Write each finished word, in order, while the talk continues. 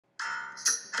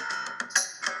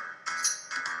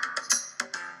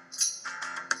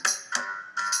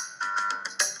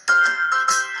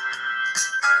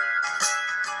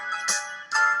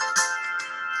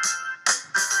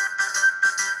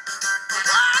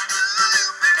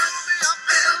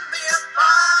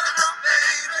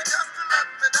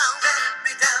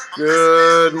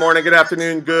Good morning, good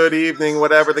afternoon, good evening,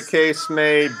 whatever the case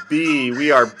may be. We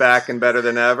are back and better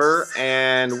than ever,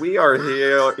 and we are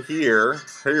we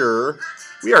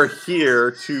are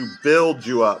here to build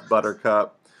you up,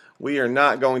 Buttercup. We are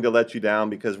not going to let you down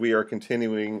because we are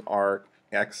continuing our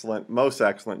most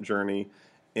excellent journey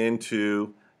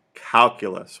into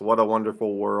calculus. What a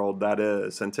wonderful world that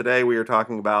is. And today we are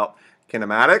talking about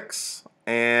kinematics.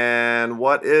 And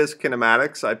what is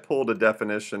kinematics? I pulled a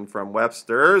definition from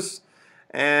Webster's,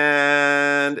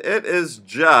 and it is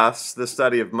just the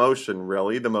study of motion,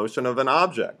 really, the motion of an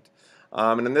object.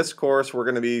 And in this course, we're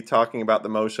going to be talking about the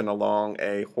motion along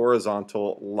a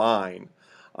horizontal line.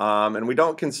 And we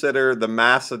don't consider the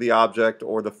mass of the object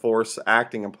or the force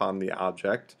acting upon the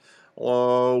object.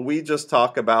 Well, we just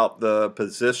talk about the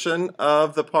position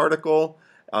of the particle,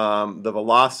 the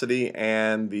velocity,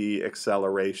 and the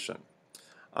acceleration.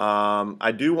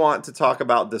 I do want to talk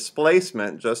about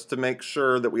displacement just to make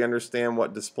sure that we understand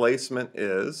what displacement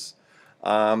is.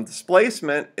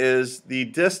 Displacement is the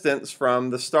distance from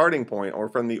the starting point or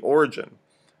from the origin.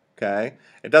 Okay?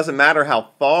 It doesn't matter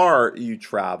how far you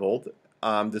traveled.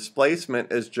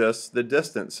 Displacement is just the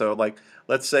distance. So like,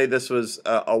 let's say this was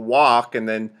a walk, and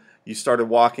then you started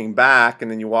walking back,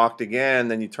 and then you walked again,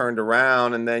 then you turned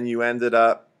around, and then you ended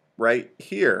up right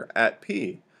here at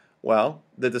P. Well,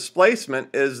 the displacement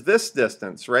is this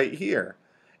distance right here.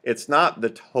 It's not the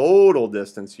total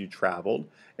distance you traveled.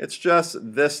 It's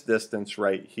just this distance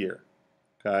right here.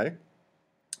 Okay?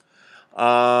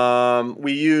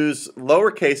 We use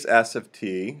lowercase s of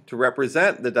t to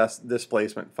represent the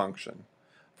displacement function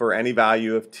for any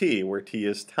value of t, where t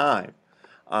is time.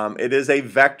 It is a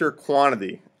vector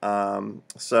quantity,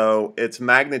 so its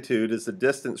magnitude is the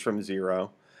distance from 0,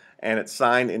 and its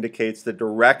sign indicates the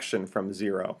direction from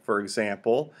 0. For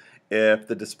example, if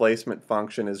the displacement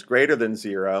function is greater than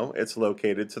 0, it's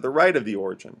located to the right of the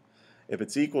origin. If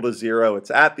it's equal to 0, it's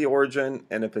at the origin,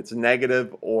 and if it's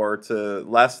negative or to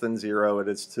less than 0, it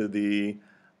is to the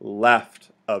left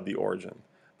of the origin.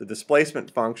 The displacement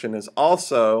function is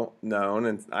also known,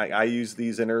 and I use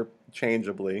these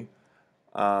interchangeably,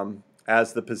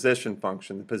 as the position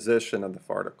function, the position of the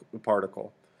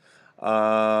particle.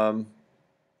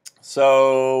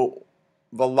 So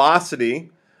velocity,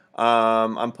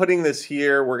 I'm putting this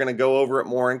here. We're going to go over it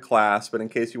more in class, but in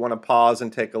case you want to pause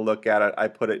and take a look at it, I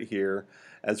put it here,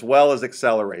 as well as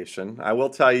acceleration. I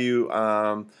will tell you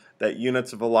that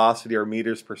units of velocity are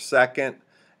meters per second,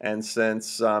 and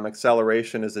since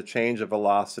acceleration is a change of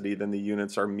velocity, then the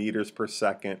units are meters per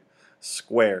second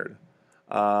squared.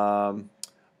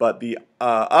 But the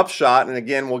upshot, and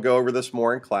again we'll go over this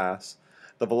more in class,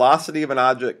 the velocity of an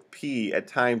object p at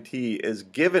time t is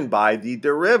given by the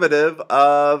derivative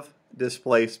of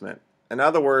displacement. In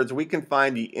other words, we can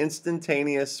find the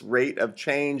instantaneous rate of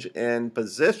change in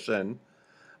position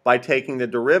by taking the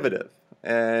derivative.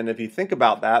 And if you think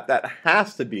about that, that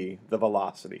has to be the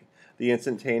velocity, the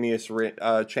instantaneous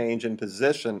change in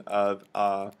position of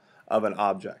an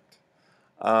object.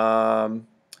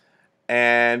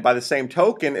 And by the same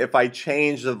token, if I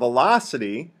change the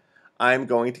velocity, I'm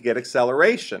going to get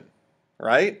acceleration,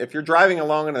 right? If you're driving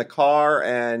along in a car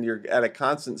and you're at a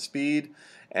constant speed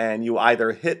and you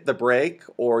either hit the brake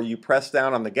or you press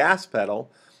down on the gas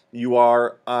pedal, you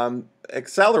are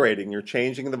accelerating. You're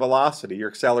changing the velocity.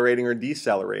 You're accelerating or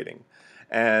decelerating.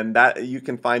 And that you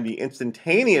can find the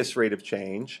instantaneous rate of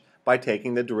change by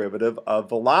taking the derivative of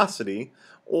velocity,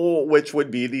 which would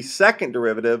be the second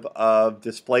derivative of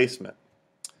displacement.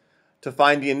 To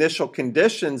find the initial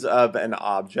conditions of an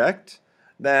object,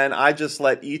 then I just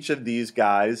let each of these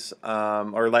guys,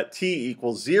 or let t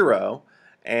equal 0,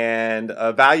 and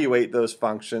evaluate those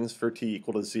functions for t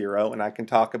equal to 0, and I can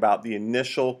talk about the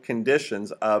initial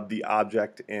conditions of the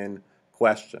object in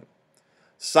question.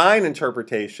 Sign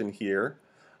interpretation here,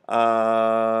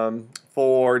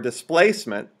 for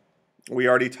displacement, we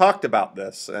already talked about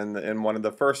this in one of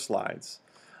the first slides.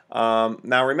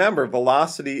 Now remember,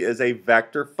 velocity is a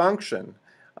vector function.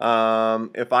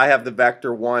 If I have the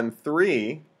vector 1,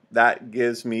 3, that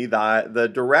gives me the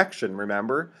direction.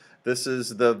 Remember, this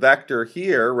is the vector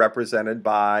here represented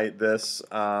by this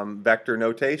vector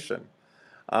notation,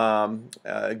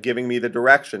 giving me the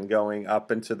direction going up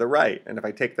and to the right. And if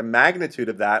I take the magnitude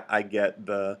of that, I get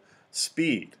the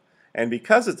speed. And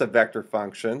because it's a vector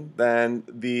function, then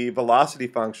the velocity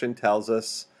function tells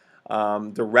us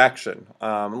direction.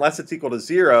 Unless it's equal to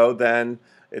 0, then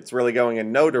it's really going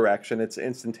in no direction. It's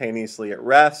instantaneously at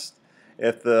rest.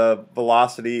 If the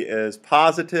velocity is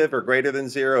positive or greater than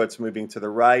 0, it's moving to the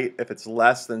right. If it's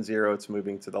less than 0, it's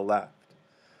moving to the left.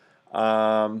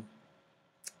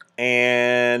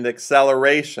 And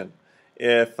acceleration.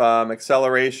 If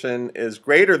acceleration is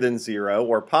greater than 0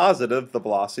 or positive, the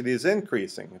velocity is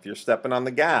increasing if you're stepping on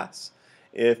the gas.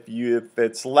 If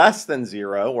it's less than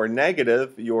 0 or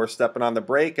negative, you're stepping on the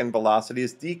brake and velocity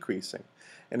is decreasing.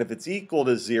 And if it's equal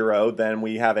to 0, then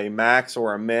we have a max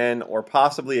or a min or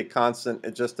possibly a constant.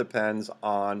 It just depends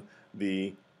on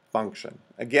the function.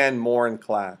 Again, more in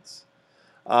class.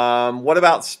 What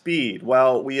about speed?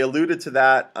 Well, we alluded to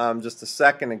that just a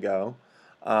second ago.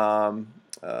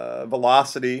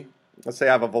 Velocity, let's say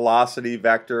I have a velocity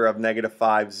vector of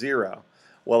 -5, 0.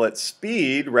 Well, its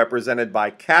speed, represented by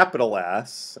capital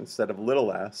S instead of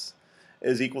little s,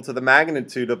 is equal to the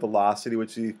magnitude of velocity,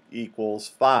 which equals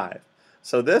 5.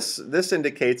 So this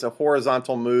indicates a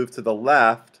horizontal move to the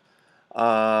left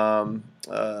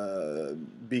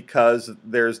because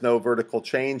there's no vertical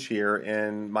change here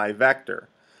in my vector.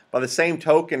 By the same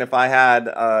token, if I had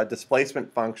a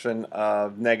displacement function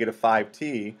of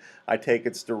 -5t, I take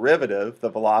its derivative, the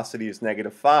velocity is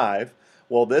 -5.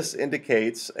 Well, this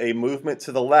indicates a movement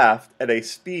to the left at a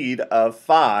speed of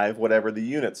 5, whatever the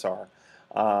units are.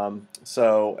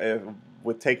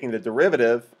 With taking the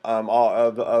derivative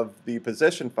of the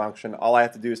position function, all I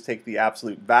have to do is take the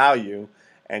absolute value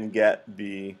and get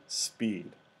the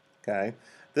speed. Okay,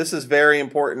 this is very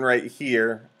important right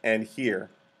here and here.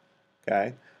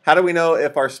 Okay, how do we know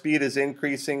if our speed is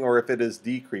increasing or if it is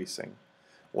decreasing?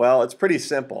 Well, it's pretty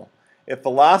simple. If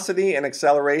velocity and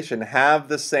acceleration have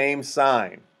the same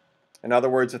sign, in other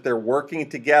words, if they're working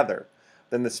together,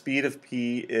 then the speed of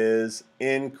p is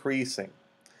increasing.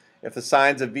 If the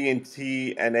signs of v and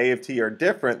t and a of t are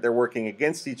different, they're working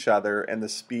against each other and the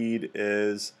speed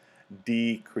is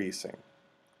decreasing.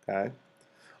 Okay?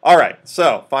 All right,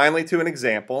 so finally to an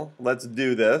example. Let's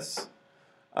do this.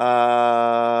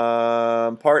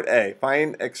 Part A,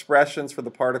 find expressions for the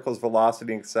particle's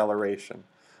velocity and acceleration.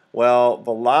 Well,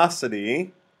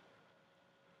 velocity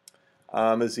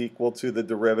is equal to the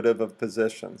derivative of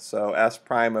position. So s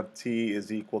prime of t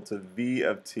is equal to v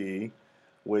of t,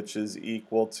 which is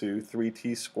equal to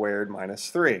 3t squared minus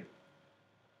 3.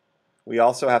 We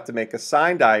also have to make a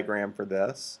sign diagram for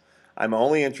this. I'm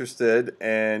only interested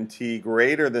in t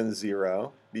greater than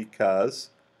 0 because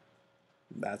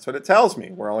that's what it tells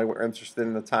me. We're interested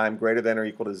in the time greater than or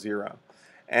equal to 0.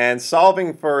 And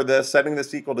solving for this, setting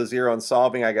this equal to 0 and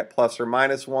solving, I get plus or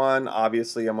minus 1.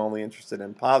 Obviously, I'm only interested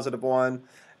in positive 1.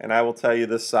 And I will tell you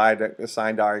this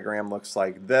sign diagram looks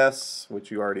like this,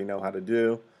 which you already know how to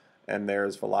do. And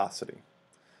there's velocity.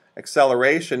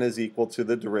 Acceleration is equal to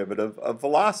the derivative of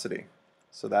velocity.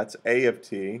 So that's a of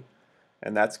t,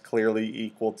 and that's clearly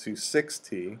equal to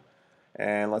 6t.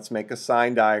 And let's make a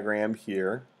sign diagram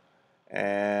here.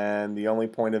 And the only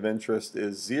point of interest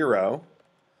is 0.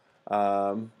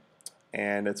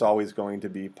 And it's always going to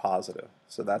be positive.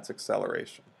 So that's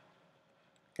acceleration.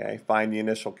 Okay, find the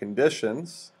initial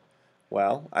conditions.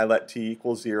 Well, I let t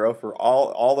equal 0 for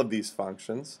all of these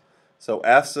functions. So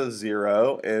s of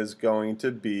 0 is going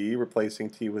to be, replacing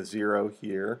t with 0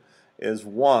 here, is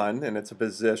 1, and it's a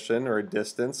position or a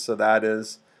distance, so that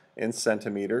is in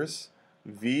centimeters.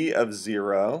 V of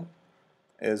 0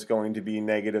 is going to be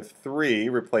 -3,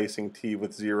 replacing t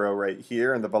with 0 right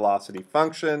here in the velocity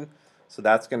function. So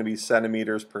that's going to be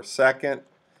centimeters per second.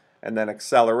 And then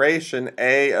acceleration,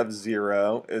 a of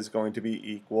 0, is going to be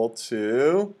equal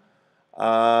to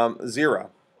 0.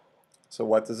 So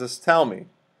what does this tell me?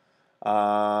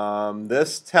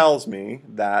 This tells me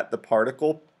that the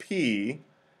particle p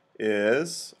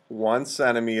is 1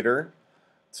 centimeter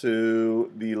to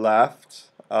the left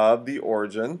of the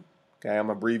origin. Okay, I'm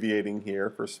abbreviating here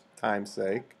for time's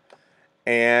sake.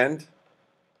 And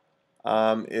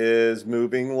is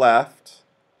moving left.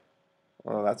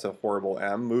 Oh, that's a horrible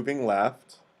M. Moving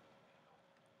left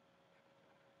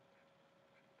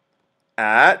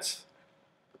at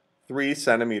 3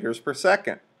 centimeters per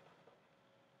second.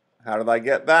 How did I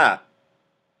get that?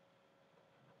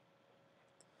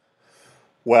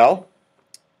 Well,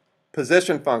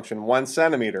 position function, 1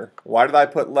 centimeter. Why did I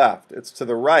put left? It's to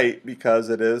the right because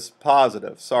it is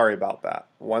positive. Sorry about that.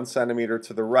 1 centimeter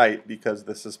to the right because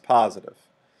this is positive.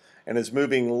 And is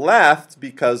moving left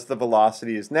because the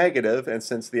velocity is negative, and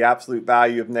since the absolute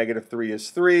value of -3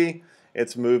 is 3,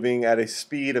 it's moving at a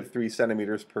speed of 3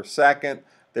 centimeters per second.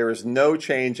 There is no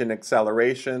change in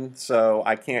acceleration, so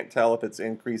I can't tell if it's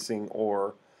increasing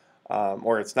or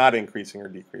it's not increasing or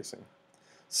decreasing.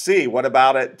 C, what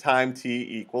about at time t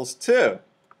equals 2?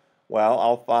 Well,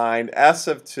 I'll find s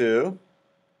of 2,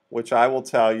 which I will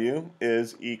tell you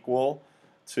is equal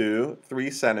to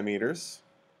 3 centimeters.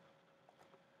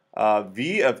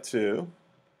 V of 2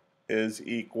 is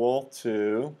equal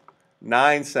to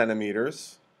 9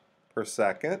 centimeters per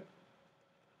second.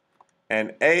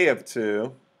 and a of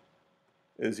 2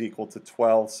 is equal to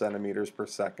 12 centimeters per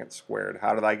second squared.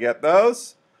 How did I get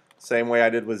those? Same way I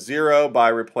did with 0, by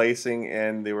replacing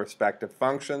in the respective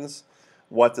functions.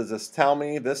 What does this tell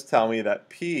me? This tells me that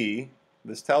P,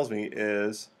 this tells me,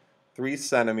 is 3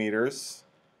 centimeters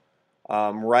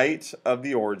right of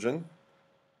the origin.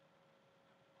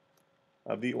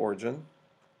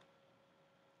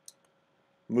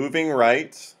 Moving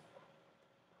right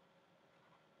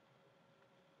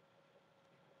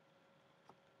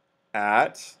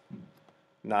at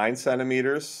 9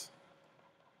 centimeters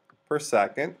per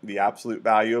second, the absolute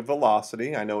value of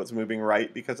velocity. I know it's moving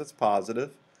right because it's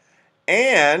positive.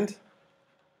 And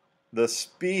the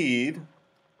speed,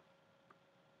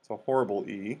 it's a horrible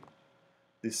E,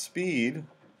 the speed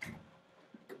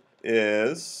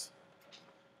is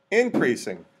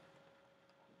increasing.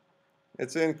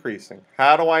 It's increasing.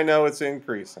 How do I know it's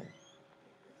increasing?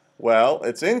 Well,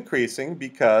 it's increasing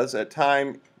because at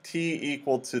time t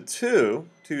equal to 2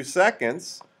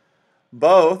 seconds,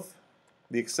 both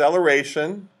the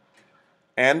acceleration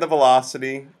and the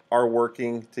velocity are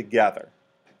working together.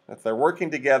 If they're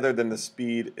working together, then the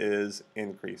speed is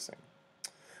increasing.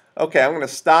 Okay, I'm going to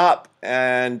stop,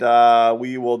 and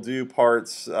we will do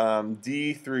parts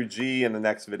D through G in the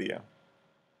next video.